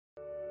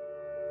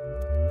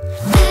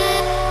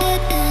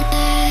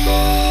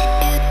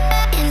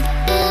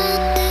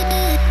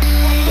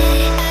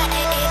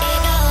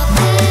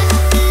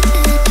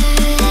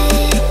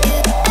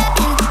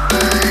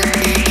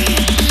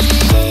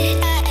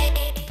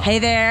Hey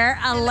there,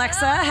 Alexa.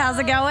 Hello. How's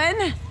it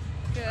going?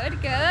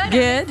 Good, good.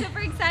 Good. I'm super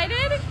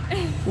excited.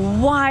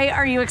 Why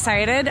are you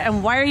excited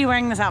and why are you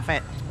wearing this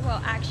outfit?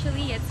 Well,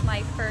 actually, it's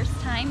my first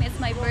time. It's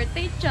my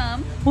birthday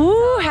jump.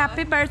 Ooh, So,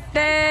 happy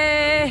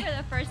birthday. for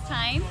the first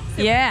time.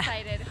 Super Yeah.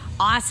 excited.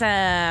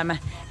 Awesome.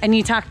 And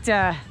you talked,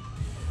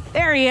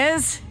 there he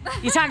is.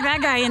 You talked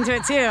that guy into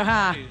it too,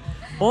 huh?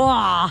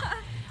 Whoa.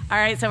 All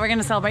right, so we're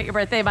gonna celebrate your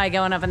birthday by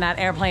going up in that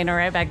airplane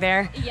right back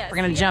there. Yes, We're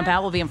gonna we jump are.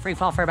 out. We'll be in free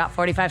fall for about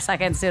 45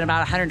 seconds, doing about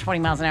 120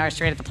 miles an hour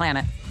straight at the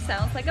planet.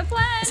 Sounds like a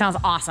plan. It sounds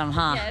awesome,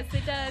 huh? Yes,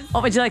 it does.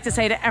 What would you like to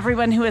say to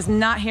everyone who is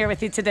not here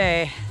with you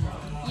today?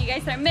 You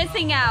guys are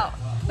missing out.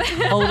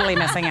 Totally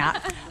missing out.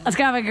 Let's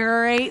go have a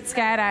great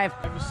skydive.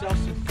 Have yourself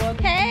some fun.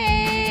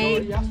 Hey!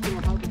 Already asked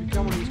them how to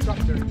become an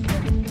instructor.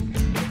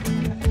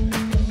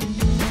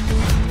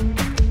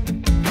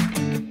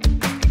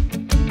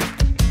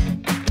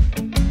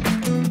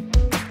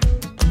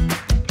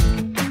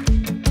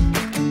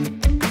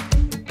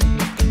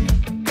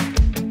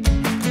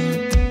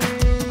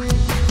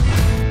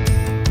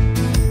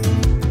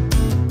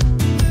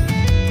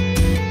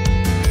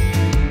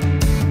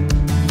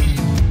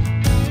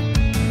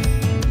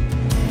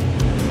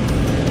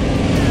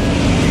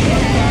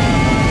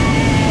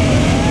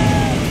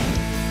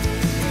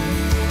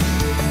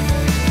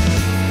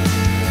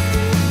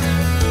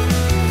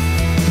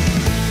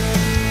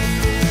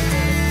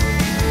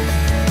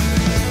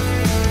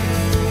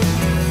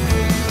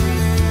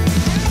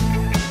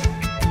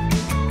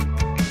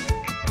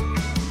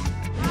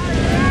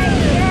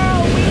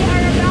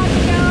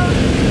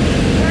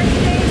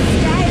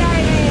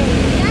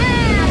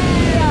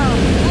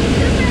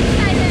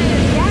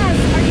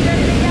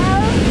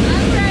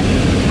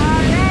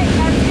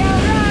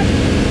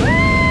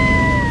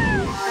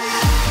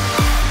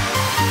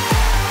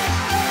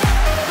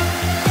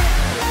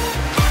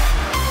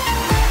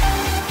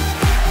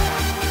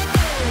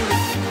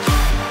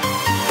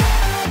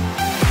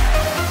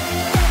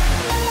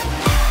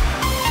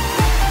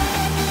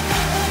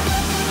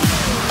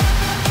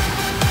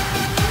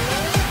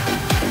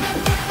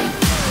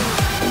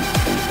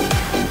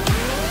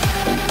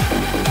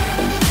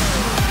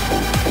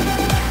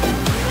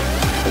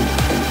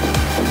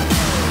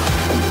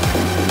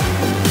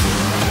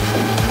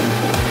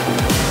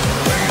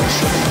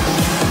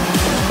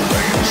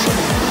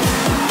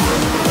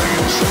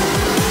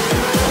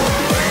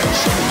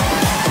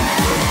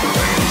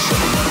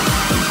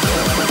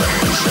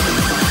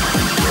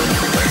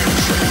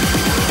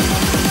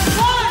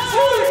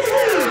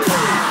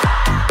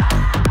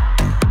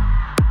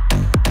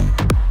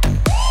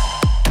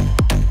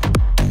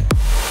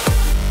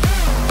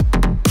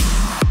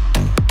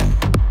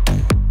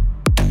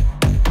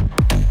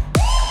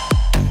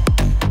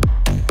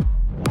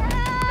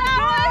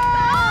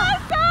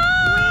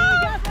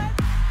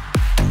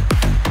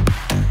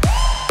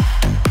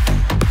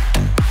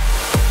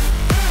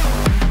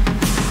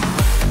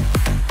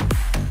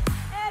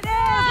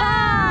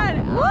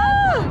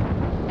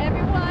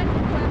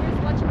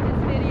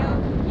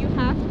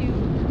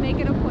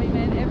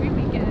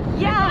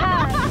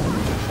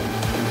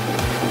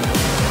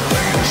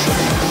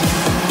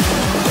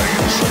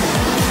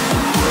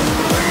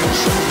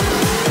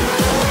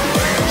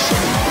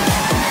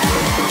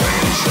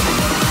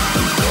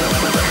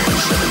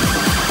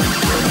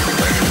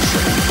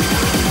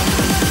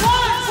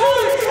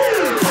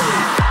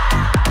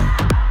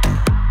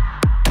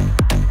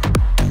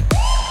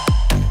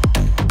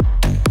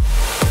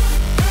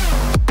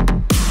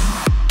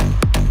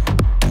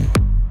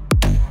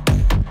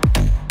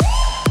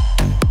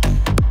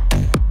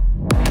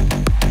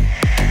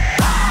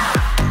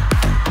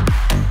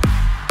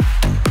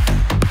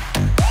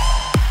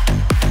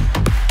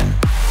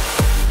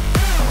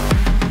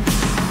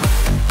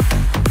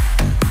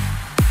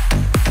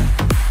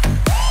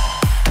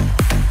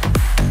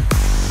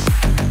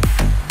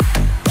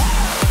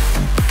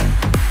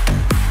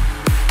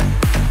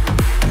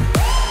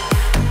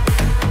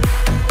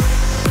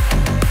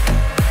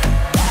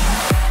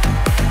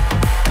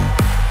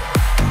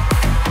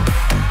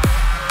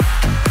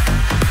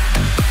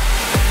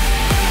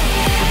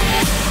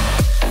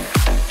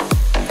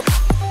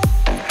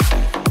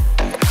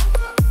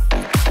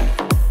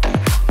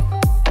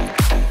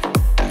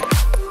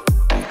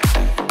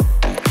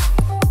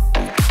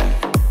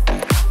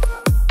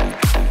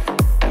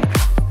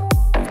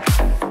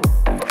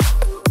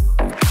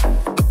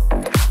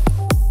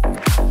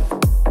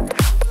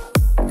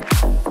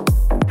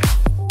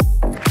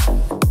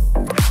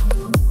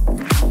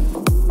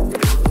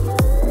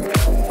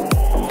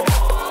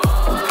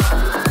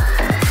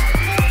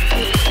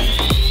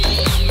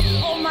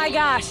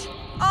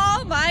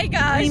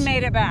 We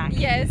made it back.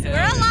 Yes, we're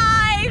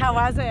alive. How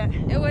was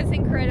it? It was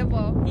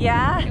incredible.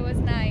 Yeah? It was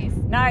nice.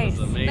 Nice.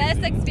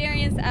 Best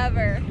experience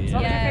ever. What was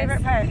your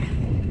favorite part?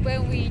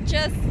 When we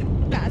just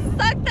got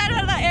sucked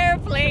out of the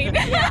airplane.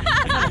 Yeah,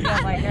 that's what it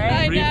feels like, right?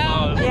 I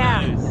know.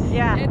 Yeah,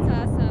 yeah. It's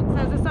awesome.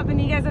 So is this something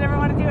you guys would ever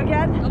want to do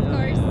again? Of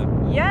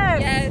course.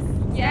 Yes. Yes.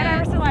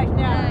 Skydivers for life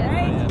now, Yes.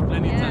 right?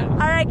 Plenty Yeah. time. All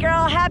right,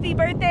 girl. Happy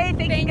birthday.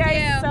 Thank you you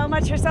guys so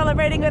much for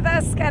celebrating with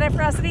us. Skydive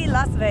Fyrosity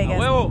Las Vegas. A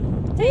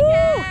huevo. Take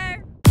care.